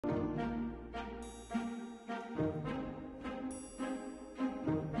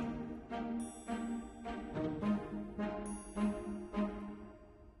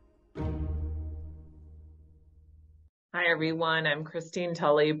everyone. I'm Christine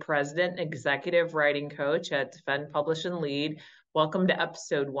Tulley, President and Executive Writing Coach at Defend, Publish, and Lead. Welcome to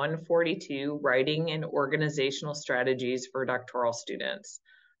episode 142, Writing and Organizational Strategies for Doctoral Students.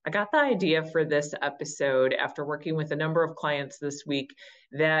 I got the idea for this episode after working with a number of clients this week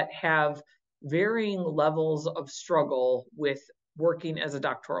that have varying levels of struggle with working as a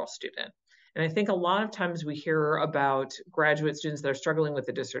doctoral student. And I think a lot of times we hear about graduate students that are struggling with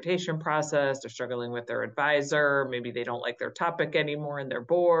the dissertation process, they're struggling with their advisor, maybe they don't like their topic anymore and they're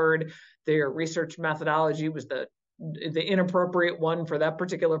bored, their research methodology was the inappropriate one for that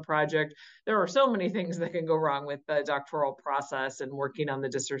particular project. There are so many things that can go wrong with the doctoral process and working on the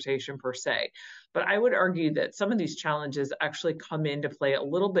dissertation per se. But I would argue that some of these challenges actually come into play a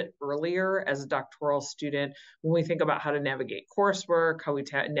little bit earlier as a doctoral student when we think about how to navigate coursework, how we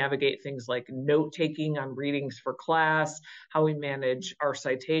navigate things like note-taking on readings for class, how we manage our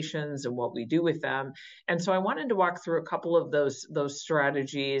citations and what we do with them. And so I wanted to walk through a couple of those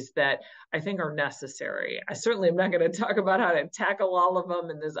strategies that I think are necessary. I certainly am not going to talk about how to tackle all of them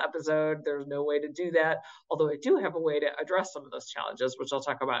in this episode. There's no way to do that, although I do have a way to address some of those challenges, which I'll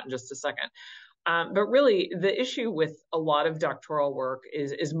talk about in just a second. But really, the issue with a lot of doctoral work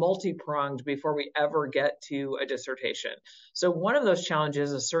is multi-pronged before we ever get to a dissertation. So one of those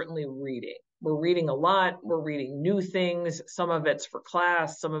challenges is certainly reading. We're reading a lot. We're reading new things. Some of it's for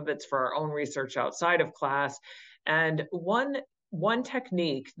class. Some of it's for our own research outside of class. And one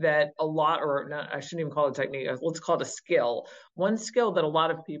technique that a lot, or not, I shouldn't even call it a technique, let's call it a skill. One skill that a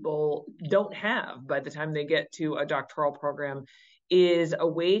lot of people don't have by the time they get to a doctoral program is a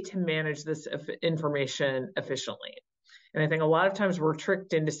way to manage this information efficiently. And I think a lot of times we're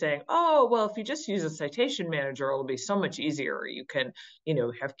tricked into saying, oh, well, if you just use a citation manager, it'll be so much easier. You can,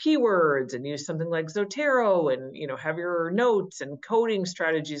 have keywords and use something like Zotero and, have your notes and coding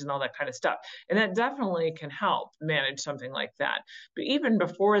strategies and all that kind of stuff. And that definitely can help manage something like that. But even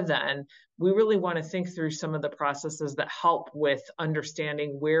before then, we really want to think through some of the processes that help with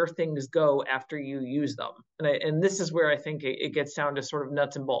understanding where things go after you use them. And this is where I think it gets down to sort of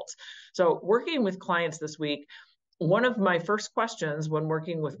nuts and bolts. So working with clients this week, one of my first questions when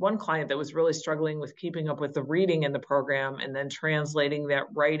working with one client that was really struggling with keeping up with the reading in the program and then translating that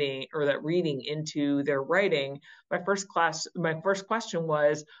writing or that reading into their writing, my first question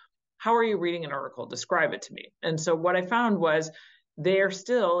was, how are you reading an article? Describe it to me. And so what I found was they're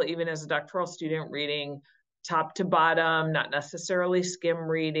still, even as a doctoral student, reading top to bottom, not necessarily skim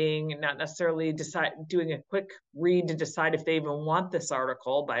reading, not necessarily doing a quick read to decide if they even want this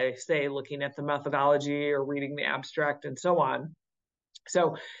article by, say, looking at the methodology or reading the abstract and so on.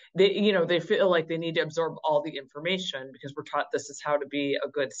 So they feel like they need to absorb all the information because we're taught this is how to be a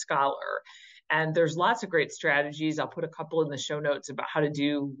good scholar. And there's lots of great strategies. I'll put a couple in the show notes about how to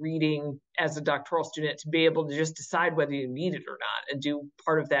do reading as a doctoral student to be able to just decide whether you need it or not and do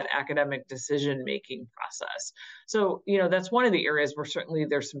part of that academic decision-making process. So, that's one of the areas where certainly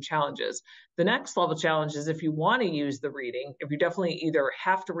there's some challenges. The next level challenge is if you want to use the reading, if you definitely either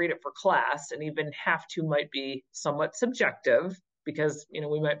have to read it for class, and even have to might be somewhat subjective, because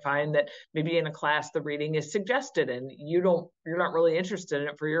we might find that maybe in a class the reading is suggested and you're not really interested in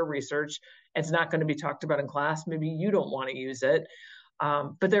it for your research. It's not going to be talked about in class. Maybe you don't want to use it.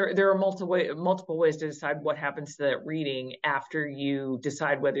 But there are multiple ways to decide what happens to that reading after you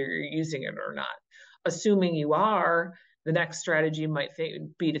decide whether you're using it or not. Assuming you are, the next strategy might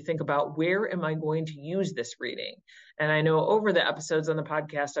be to think about, where am I going to use this reading? And I know over the episodes on the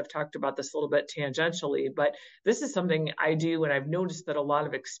podcast, I've talked about this a little bit tangentially, but this is something I do, and I've noticed that a lot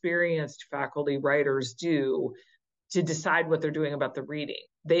of experienced faculty writers do to decide what they're doing about the reading.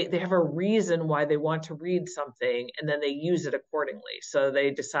 They have a reason why they want to read something, and then they use it accordingly. So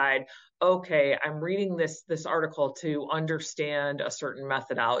they decide, okay, I'm reading this article to understand a certain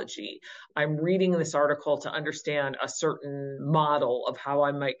methodology. I'm reading this article to understand a certain model of how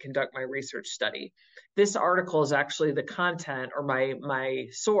I might conduct my research study. This article is actually the content or my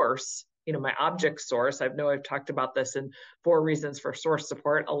source, my object source. I know I've talked about this in 4 reasons for source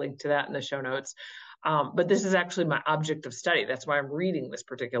support. I'll link to that in the show notes. But this is actually my object of study. That's why I'm reading this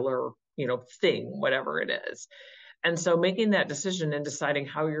particular, thing, whatever it is. And so making that decision and deciding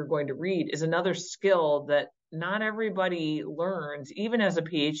how you're going to read is another skill that not everybody learns, even as a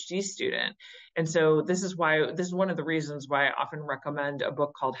PhD student. And so this is one of the reasons why I often recommend a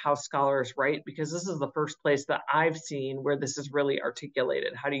book called How Scholars Write, because this is the first place that I've seen where this is really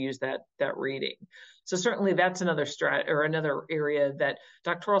articulated, how to use that reading. So certainly that's another another area that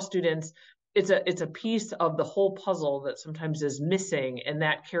doctoral students, it's a piece of the whole puzzle that sometimes is missing, and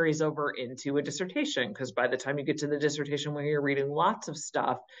that carries over into a dissertation, because by the time you get to the dissertation where you're reading lots of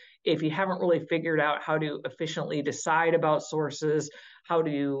stuff, if you haven't really figured out how to efficiently decide about sources, how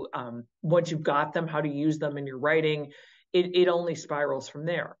to, once you've got them, how to use them in your writing, it only spirals from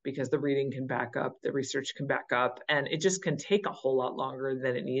there because the reading can back up, the research can back up, and it just can take a whole lot longer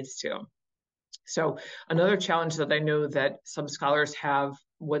than it needs to. So another challenge that I know that some scholars have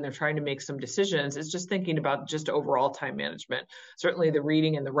when they're trying to make some decisions is just thinking about just overall time management. Certainly the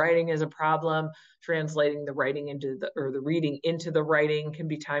reading and the writing is a problem. Translating the writing into the reading into the writing can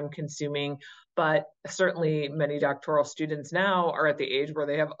be time consuming, but certainly many doctoral students now are at the age where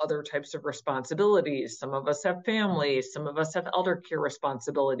they have other types of responsibilities. Some of us have families, some of us have elder care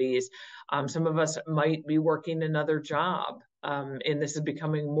responsibilities. Some of us might be working another job. And this is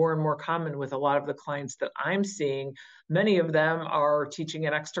becoming more and more common with a lot of the clients that I'm seeing. Many of them are teaching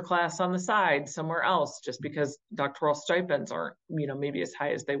an extra class on the side somewhere else just because doctoral stipends aren't, maybe as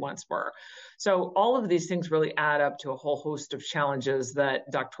high as they once were. So all of these things really add up to a whole host of challenges that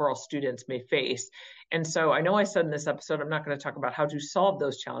doctoral students may face. And so I know I said in this episode, I'm not going to talk about how to solve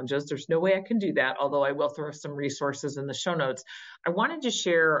those challenges. There's no way I can do that, although I will throw some resources in the show notes. I wanted to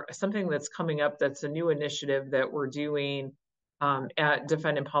share something that's coming up that's a new initiative that we're doing at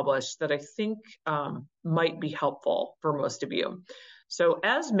Defend and Publish that I think might be helpful for most of you. So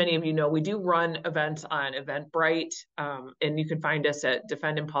as many of you know, we do run events on Eventbrite, and you can find us at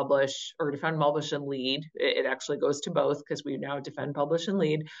Defend and Publish or Defend, Publish, and Lead. It actually goes to both because we now Defend, Publish, and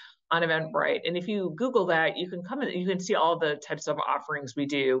Lead on Eventbrite. And if you Google that, you can come in, you can see all the types of offerings we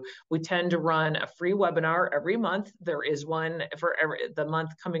do. We tend to run a free webinar every month. There is one for the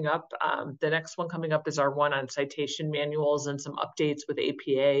month coming up. The next one coming up is our one on citation manuals and some updates with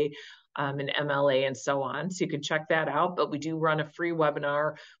APA. And MLA and so on. So you can check that out. But we do run a free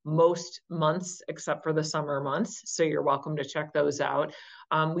webinar most months except for the summer months. So you're welcome to check those out.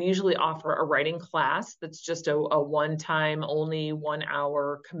 We usually offer a writing class that's just a one-time, only 1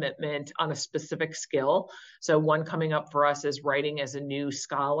 hour commitment on a specific skill. So one coming up for us is writing as a new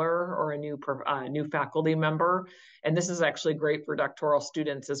scholar or a new faculty member. And this is actually great for doctoral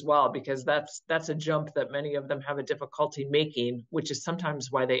students as well, because that's a jump that many of them have a difficulty making, which is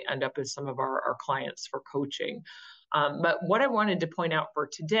sometimes why they end up as some of our clients for coaching. But what I wanted to point out for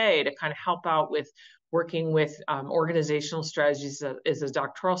today to kind of help out with working with organizational strategies as a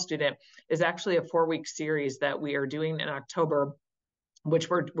doctoral student is actually a 4-week series that we are doing in October,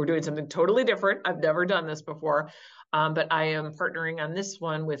 which we're doing something totally different. I've never done this before, but I am partnering on this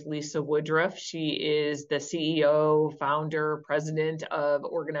one with Lisa Woodruff. She is the CEO, founder, president of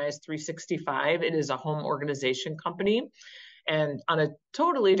Organize 365. It is a home organization company. And on a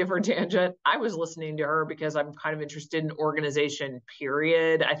totally different tangent, I was listening to her because I'm kind of interested in organization,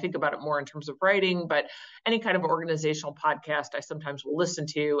 period. I think about it more in terms of writing, but any kind of organizational podcast I sometimes will listen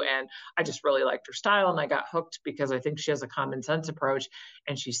to. And I just really liked her style and I got hooked because I think she has a common sense approach.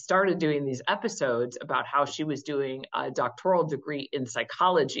 And she started doing these episodes about how she was doing a doctoral degree in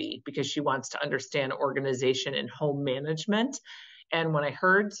psychology because she wants to understand organization and home management. And when I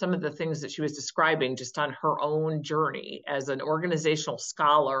heard some of the things that she was describing just on her own journey as an organizational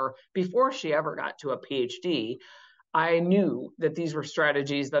scholar before she ever got to a PhD, I knew that these were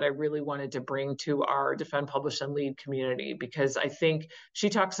strategies that I really wanted to bring to our Defend, Publish, and Lead community, because I think she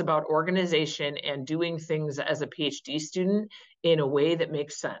talks about organization and doing things as a PhD student in a way that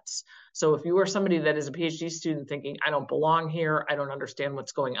makes sense. So if you are somebody that is a PhD student thinking, I don't belong here, I don't understand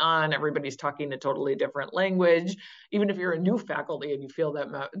what's going on, everybody's talking a totally different language, even if you're a new faculty and you feel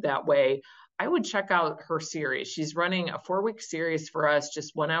that way, I would check out her series. She's running a 4-week series for us,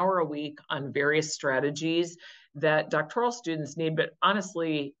 just 1 hour a week on various strategies that doctoral students need, but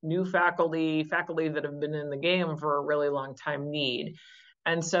honestly, new faculty that have been in the game for a really long time need.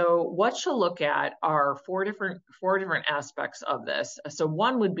 And so what she'll look at are four different aspects of this. So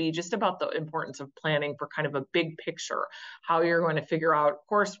one would be just about the importance of planning for kind of a big picture, how you're going to figure out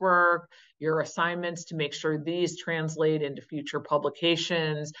coursework, your assignments to make sure these translate into future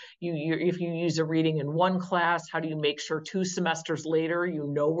publications. If you use a reading in one class, how do you make sure 2 semesters later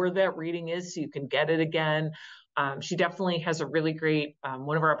you know where that reading is so you can get it again? She definitely has a really great,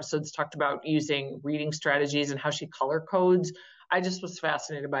 one of our episodes talked about using reading strategies and how she color codes. I just was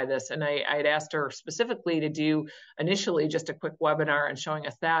fascinated by this. And I'd asked her specifically to do initially just a quick webinar and showing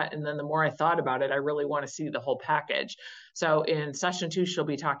us that. And then the more I thought about it, I really want to see the whole package. So in session 2, she'll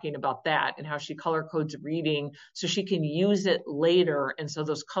be talking about that and how she color codes reading so she can use it later. And so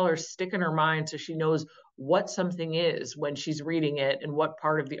those colors stick in her mind so she knows what something is when she's reading it and what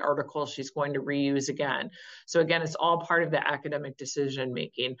part of the article she's going to reuse again. So again, it's all part of the academic decision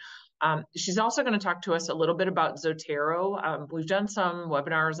making. She's also going to talk to us a little bit about Zotero. We've done some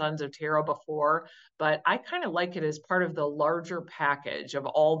webinars on Zotero before, but I kind of like it as part of the larger package of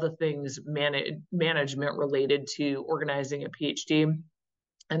all the things management related to organizing a PhD.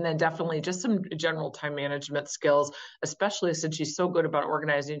 And then definitely just some general time management skills, especially since she's so good about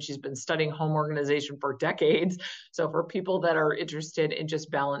organizing. She's been studying home organization for decades. So for people that are interested in just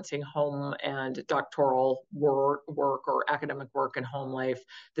balancing home and doctoral work or academic work and home life,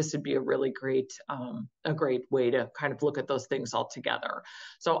 this would be a really great way to kind of look at those things all together.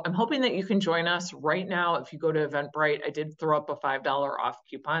 So I'm hoping that you can join us right now. If you go to Eventbrite, I did throw up a $5 off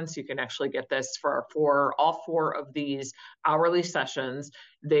coupon, so you can actually get this for all four of these hourly sessions.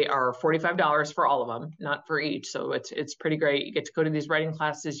 They are $45 for all of them, not for each. So it's pretty great. You get to go to these writing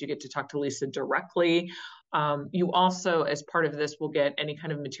classes. You get to talk to Lisa directly. You also, as part of this, will get any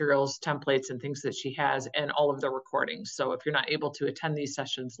kind of materials, templates, and things that she has, and all of the recordings. So if you're not able to attend these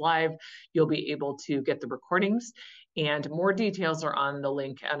sessions live, you'll be able to get the recordings. And more details are on the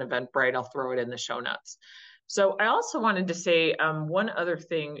link on Eventbrite. I'll throw it in the show notes. So I also wanted to say one other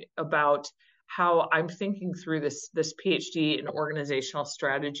thing about how I'm thinking through this PhD in organizational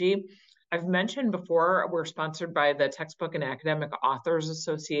strategy. I've mentioned before, we're sponsored by the Textbook and Academic Authors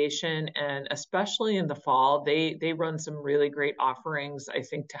Association, and especially in the fall, they run some really great offerings, I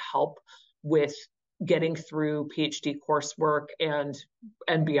think, to help with getting through PhD coursework and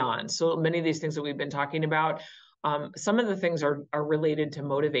beyond. So many of these things that we've been talking about, some of the things are related to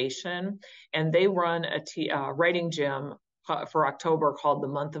motivation, and they run a writing gym for October called the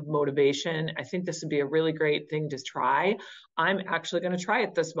Month of Motivation. I think this would be a really great thing to try. I'm actually going to try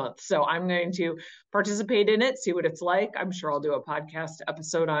it this month. So I'm going to participate in it, see what it's like. I'm sure I'll do a podcast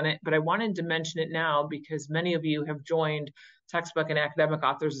episode on it, but I wanted to mention it now because many of you have joined Textbook and Academic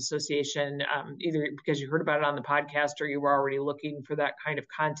Authors Association, either because you heard about it on the podcast or you were already looking for that kind of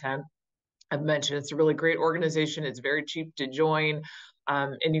content. I've mentioned it's a really great organization. It's very cheap to join.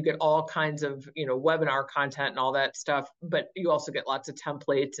 And you get all kinds of, webinar content and all that stuff, but you also get lots of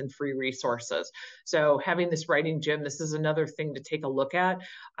templates and free resources. So having this writing gym, this is another thing to take a look at.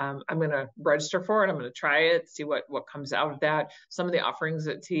 I'm going to register for it. I'm going to try it, see what comes out of that. Some of the offerings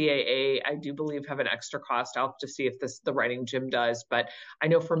at TAA, I do believe have an extra cost. I'll have to see if the writing gym does, but I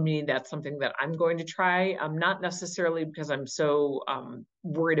know for me, that's something that I'm going to try. Not necessarily because I'm so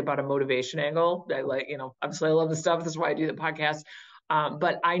worried about a motivation angle. Obviously I love the stuff. That's why I do the podcast.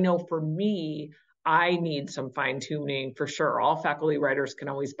 But I know for me, I need some fine tuning for sure. All faculty writers can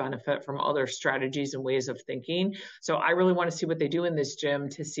always benefit from other strategies and ways of thinking. So I really want to see what they do in this gym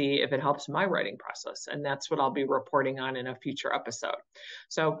to see if it helps my writing process. And that's what I'll be reporting on in a future episode.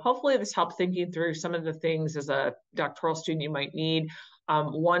 So hopefully this helped thinking through some of the things as a doctoral student you might need.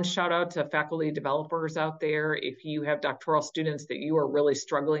 One shout out to faculty developers out there. If you have doctoral students that you are really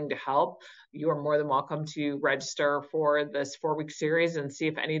struggling to help, you are more than welcome to register for this 4-week series and see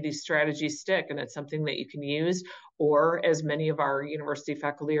if any of these strategies stick and it's something that you can use. Or as many of our university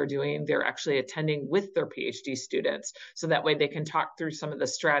faculty are doing, they're actually attending with their PhD students. So that way they can talk through some of the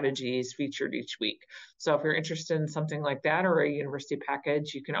strategies featured each week. So if you're interested in something like that or a university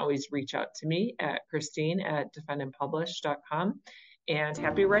package, you can always reach out to me at Christine@defendandpublish.com. And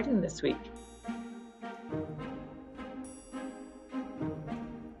happy writing this week.